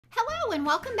Hello and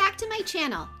welcome back to my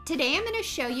channel. Today I'm going to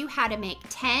show you how to make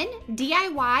 10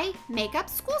 DIY makeup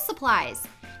school supplies.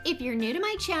 If you're new to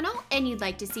my channel and you'd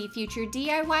like to see future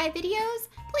DIY videos,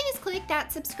 please click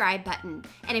that subscribe button.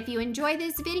 And if you enjoy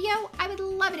this video, I would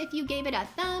love it if you gave it a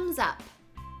thumbs up.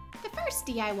 The first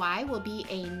DIY will be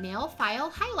a nail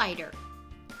file highlighter.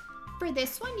 For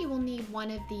this one, you will need one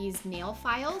of these nail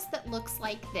files that looks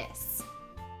like this.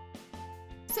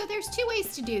 So there's two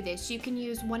ways to do this. You can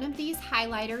use one of these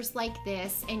highlighters like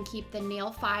this and keep the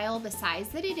nail file the size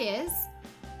that it is,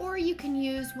 or you can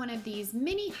use one of these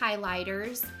mini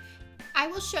highlighters. I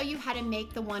will show you how to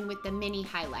make the one with the mini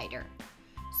highlighter.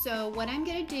 So what I'm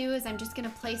going to do is I'm just going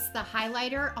to place the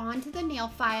highlighter onto the nail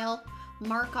file,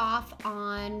 mark off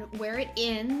on where it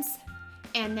ends,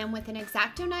 and then with an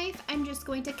X-Acto knife, I'm just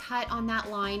going to cut on that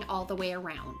line all the way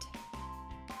around.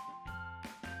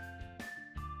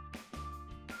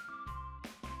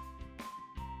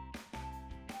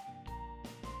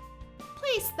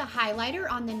 Place the highlighter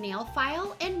on the nail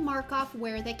file and mark off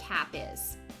where the cap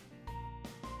is.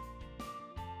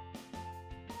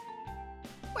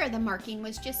 Where the marking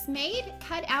was just made,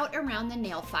 cut out around the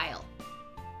nail file.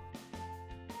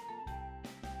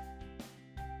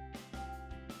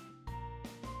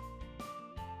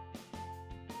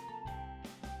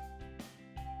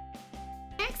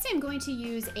 Next, I'm going to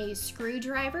use a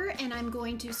screwdriver and I'm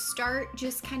going to start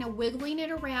just kind of wiggling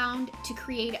it around to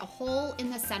create a hole in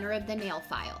the center of the nail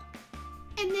file.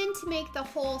 And then to make the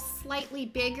hole slightly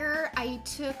bigger, I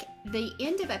took the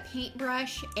end of a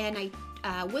paintbrush and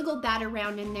I wiggled that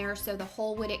around in there so the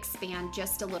hole would expand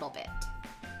just a little bit.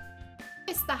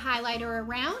 Twist the highlighter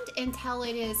around until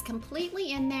it is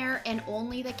completely in there and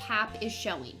only the cap is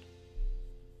showing.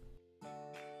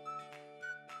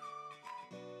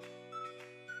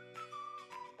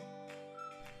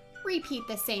 Repeat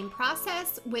the same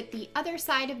process with the other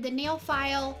side of the nail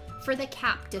file for the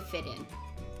cap to fit in.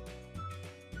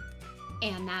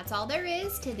 And that's all there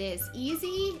is to this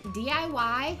easy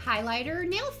DIY highlighter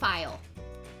nail file.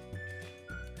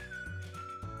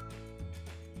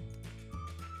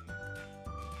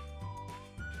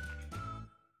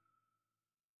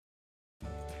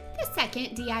 The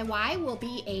second DIY will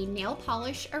be a nail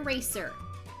polish eraser.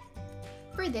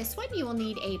 For this one, you will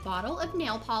need a bottle of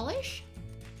nail polish.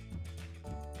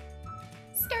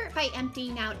 Start by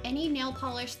emptying out any nail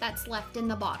polish that's left in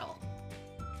the bottle.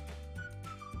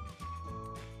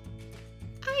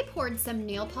 I poured some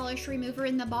nail polish remover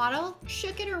in the bottle,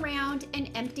 shook it around,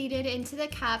 and emptied it into the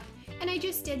cup, and I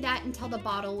just did that until the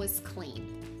bottle was clean.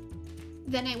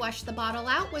 Then I washed the bottle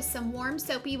out with some warm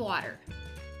soapy water.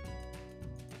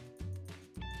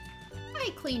 I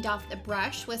cleaned off the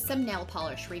brush with some nail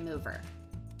polish remover.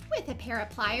 With a pair of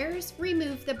pliers,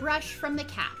 remove the brush from the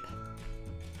cap.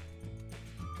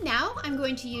 Now I'm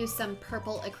going to use some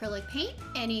purple acrylic paint.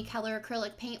 Any color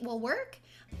acrylic paint will work.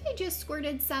 I just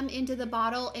squirted some into the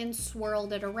bottle and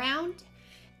swirled it around.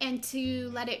 And to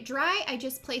let it dry, I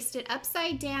just placed it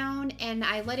upside down and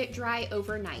I let it dry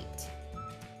overnight.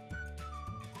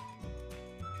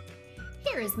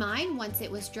 Here is mine once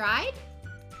it was dried.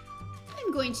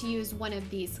 I'm going to use one of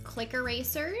these click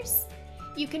erasers.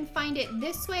 You can find it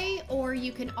this way, or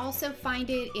you can also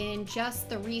find it in just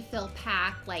the refill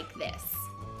pack like this.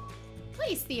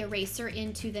 Place the eraser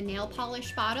into the nail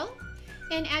polish bottle,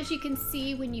 and as you can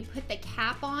see, when you put the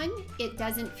cap on, it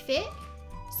doesn't fit,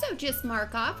 so just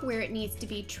mark off where it needs to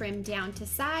be trimmed down to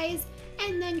size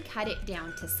and then cut it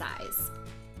down to size.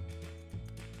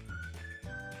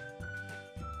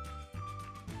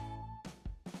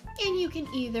 And you can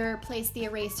either place the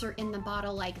eraser in the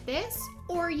bottle like this,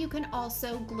 or you can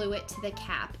also glue it to the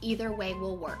cap. Either way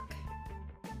will work.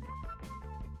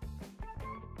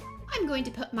 I'm going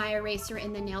to put my eraser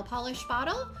in the nail polish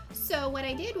bottle. So what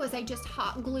I did was I just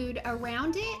hot glued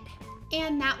around it,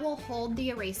 and that will hold the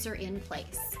eraser in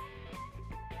place.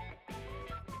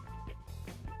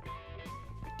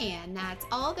 And that's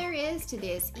all there is to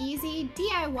this easy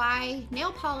DIY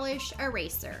nail polish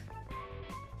eraser.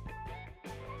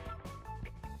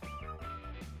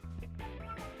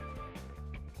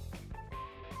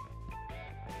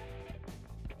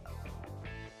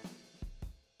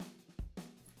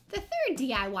 The third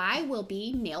DIY will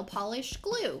be nail polish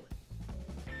glue.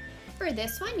 For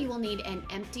this one, you will need an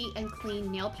empty and clean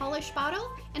nail polish bottle,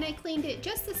 and I cleaned it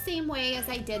just the same way as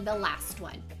I did the last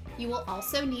one. You will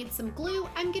also need some glue.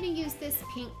 I'm going to use this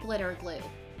pink glitter glue.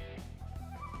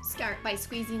 Start by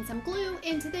squeezing some glue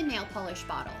into the nail polish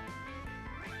bottle.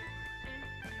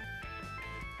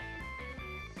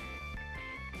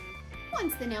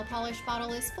 Once the nail polish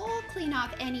bottle is full, clean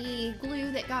off any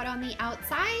glue that got on the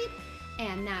outside.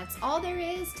 And that's all there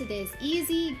is to this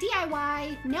easy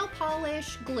DIY nail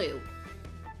polish glue.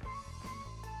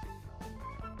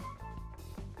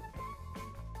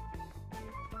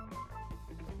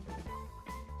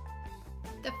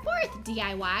 The fourth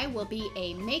DIY will be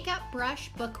a makeup brush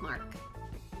bookmark.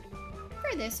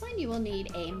 For this one, you will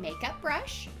need a makeup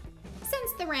brush.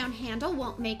 Since the round handle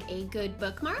won't make a good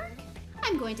bookmark,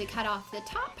 I'm going to cut off the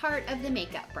top part of the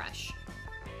makeup brush.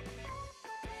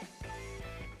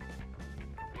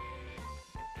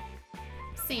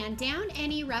 Sand down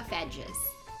any rough edges.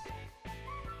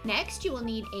 Next, you will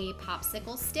need a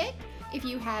popsicle stick. If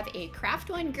you have a craft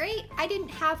one, great. I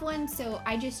didn't have one, so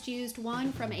I just used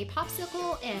one from a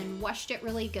popsicle and washed it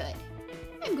really good.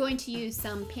 I'm going to use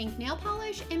some pink nail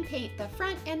polish and paint the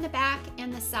front and the back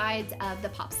and the sides of the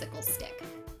popsicle stick.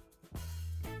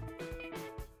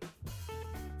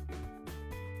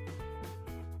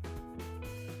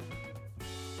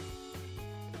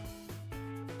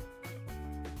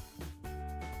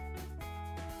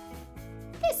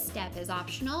 This step is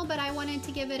optional, but I wanted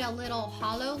to give it a little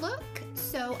holo look,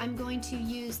 so I'm going to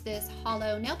use this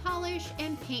holo nail polish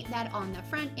and paint that on the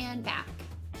front and back.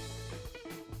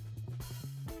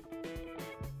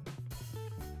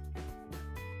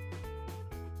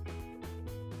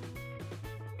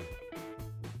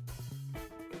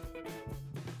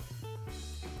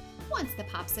 Once the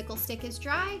popsicle stick is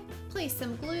dry, place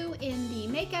some glue in the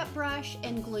makeup brush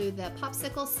and glue the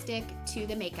popsicle stick to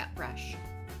the makeup brush.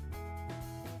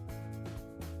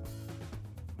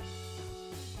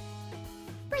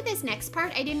 For this next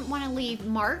part, I didn't want to leave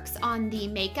marks on the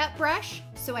makeup brush,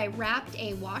 so I wrapped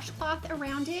a washcloth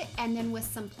around it, and then with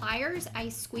some pliers, I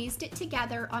squeezed it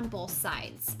together on both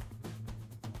sides.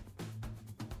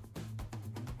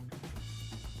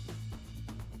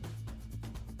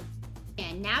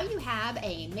 And now you have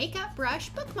a makeup brush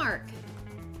bookmark.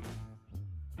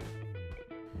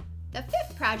 The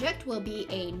fifth project will be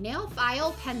a nail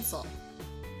file pencil.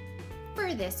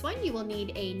 For this one, you will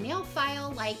need a nail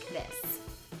file like this.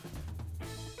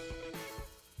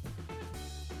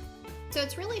 So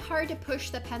it's really hard to push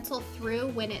the pencil through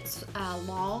when it's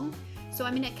long. So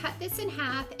I'm going to cut this in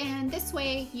half, and this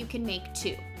way you can make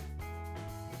two.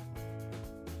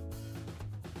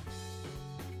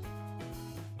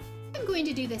 I'm going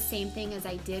to do the same thing as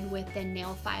I did with the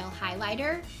nail file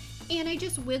highlighter, and I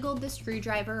just wiggled the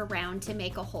screwdriver around to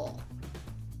make a hole.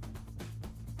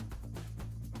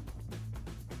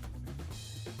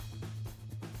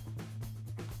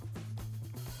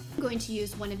 I'm going to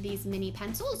use one of these mini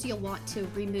pencils. You'll want to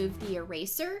remove the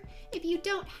eraser. If you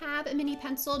don't have a mini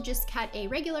pencil, just cut a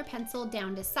regular pencil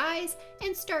down to size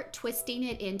and start twisting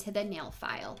it into the nail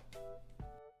file.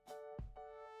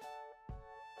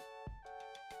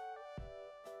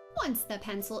 Once the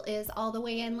pencil is all the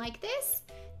way in like this,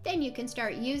 then you can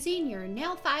start using your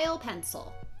nail file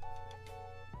pencil.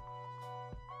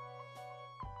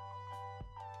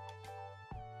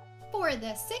 For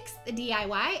the sixth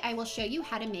DIY, I will show you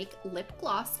how to make lip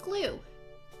gloss glue.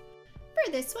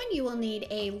 For this one, you will need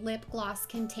a lip gloss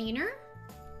container.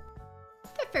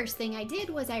 The first thing I did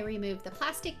was I removed the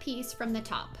plastic piece from the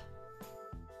top.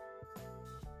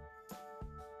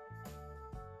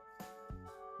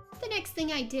 The next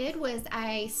thing I did was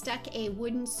I stuck a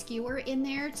wooden skewer in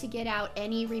there to get out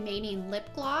any remaining lip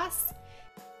gloss.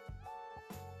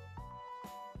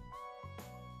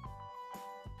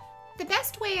 The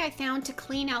best way I found to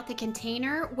clean out the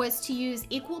container was to use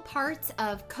equal parts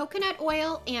of coconut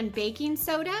oil and baking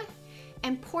soda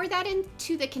and pour that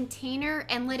into the container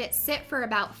and let it sit for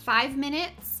about 5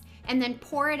 minutes and then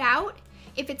pour it out.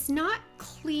 If it's not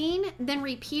clean, then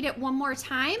repeat it one more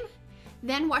time.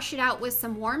 Then wash it out with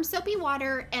some warm soapy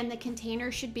water and the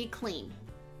container should be clean.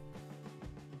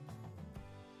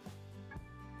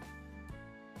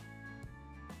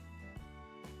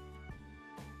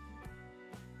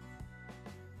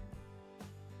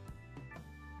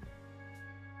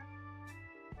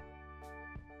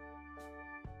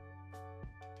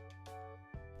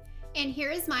 And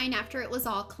here is mine after it was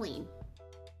all clean.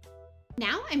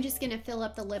 Now I'm just going to fill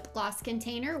up the lip gloss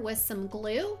container with some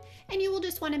glue, and you will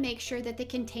just want to make sure that the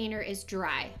container is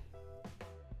dry.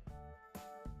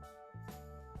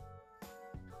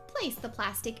 Place the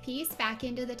plastic piece back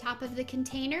into the top of the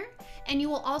container, and you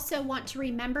will also want to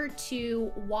remember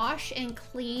to wash and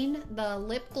clean the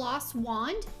lip gloss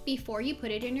wand before you put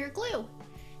it in your glue.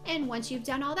 And once you've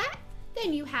done all that,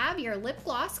 then you have your lip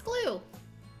gloss glue.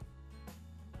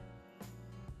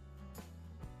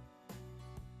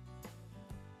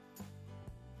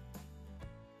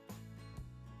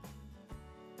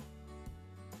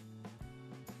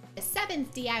 The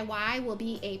seventh DIY will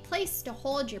be a place to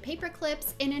hold your paper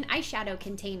clips in an eyeshadow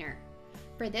container.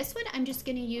 For this one, I'm just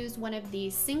going to use one of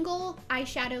these single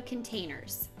eyeshadow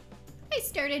containers. I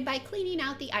started by cleaning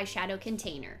out the eyeshadow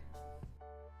container.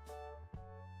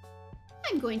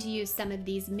 I'm going to use some of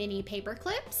these mini paper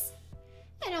clips.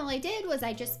 And all I did was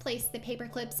I just placed the paper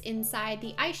clips inside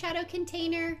the eyeshadow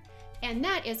container. And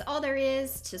that is all there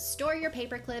is to store your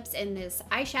paper clips in this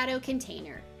eyeshadow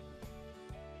container.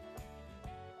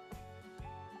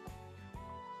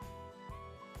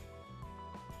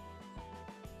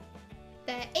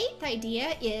 The 8th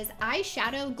idea is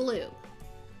eyeshadow glue.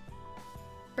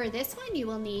 For this one, you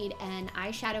will need an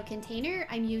eyeshadow container.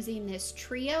 I'm using this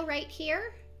trio right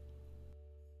here.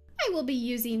 I will be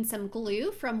using some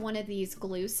glue from one of these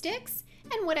glue sticks.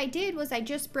 And what I did was I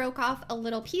just broke off a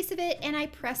little piece of it and I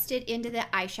pressed it into the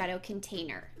eyeshadow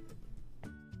container.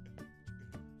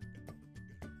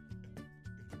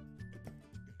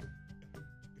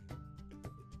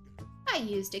 I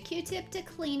used a Q-tip to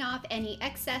clean off any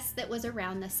excess that was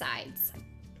around the sides.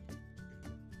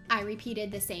 I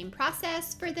repeated the same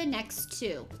process for the next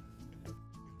 2.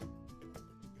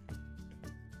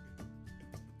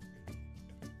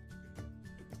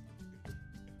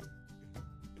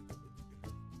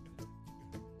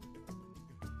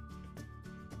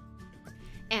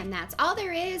 And that's all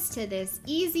there is to this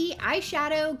easy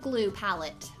eyeshadow glue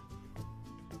palette.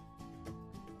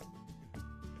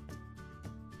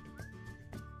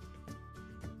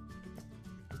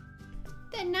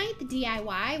 The 9th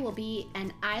DIY will be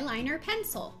an eyeliner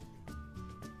pencil.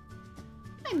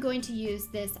 I'm going to use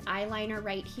this eyeliner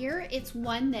right here. It's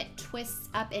one that twists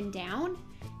up and down.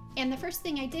 And the first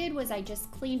thing I did was I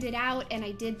just cleaned it out, and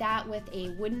I did that with a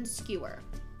wooden skewer.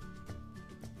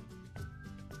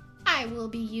 I will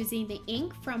be using the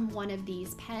ink from one of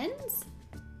these pens.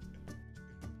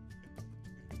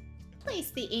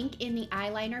 Place the ink in the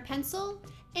eyeliner pencil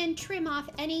and trim off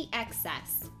any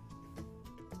excess.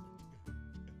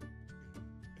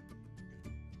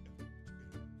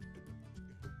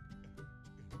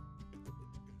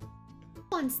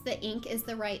 Once the ink is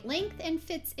the right length and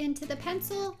fits into the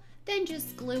pencil, then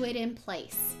just glue it in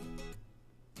place.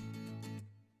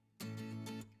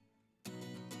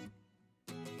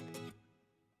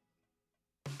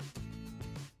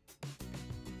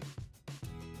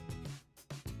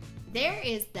 There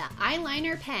is the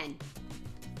eyeliner pen.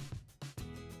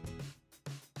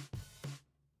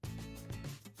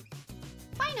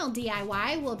 Final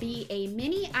DIY will be a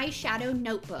mini eyeshadow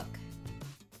notebook.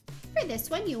 For this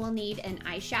one, you will need an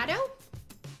eyeshadow.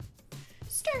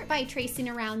 Start by tracing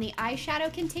around the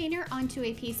eyeshadow container onto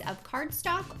a piece of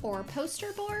cardstock or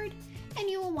poster board, and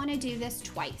you will want to do this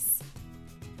twice.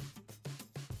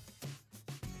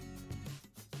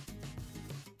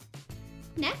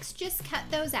 Next, just cut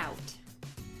those out.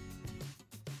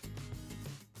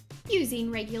 Using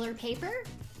regular paper,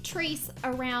 trace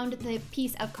around the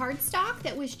piece of cardstock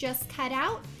that was just cut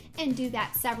out and do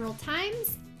that several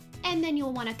times. And then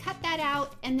you'll want to cut that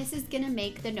out, and this is going to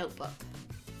make the notebook.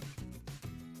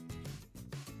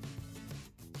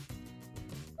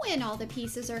 When all the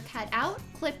pieces are cut out,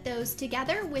 clip those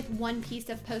together with one piece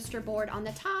of poster board on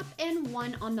the top and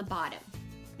one on the bottom.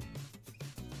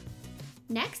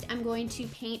 Next, I'm going to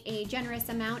paint a generous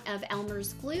amount of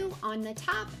Elmer's glue on the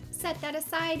top, set that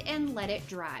aside, and let it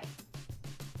dry.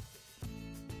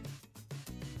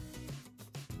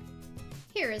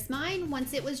 Here is mine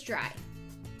once it was dry.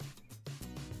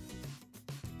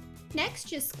 Next,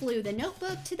 just glue the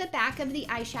notebook to the back of the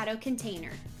eyeshadow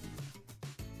container.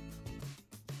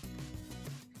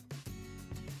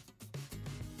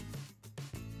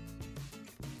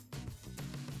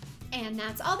 And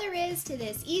that's all there is to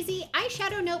this easy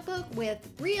eyeshadow notebook with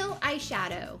real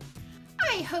eyeshadow.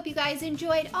 I hope you guys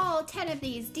enjoyed all 10 of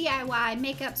these DIY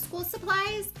makeup school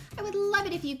supplies. I would love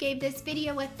it if you gave this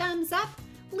video a thumbs up.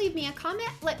 Leave me a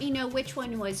comment, let me know which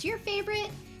one was your favorite.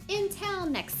 Until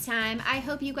next time, I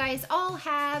hope you guys all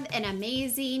have an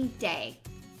amazing day.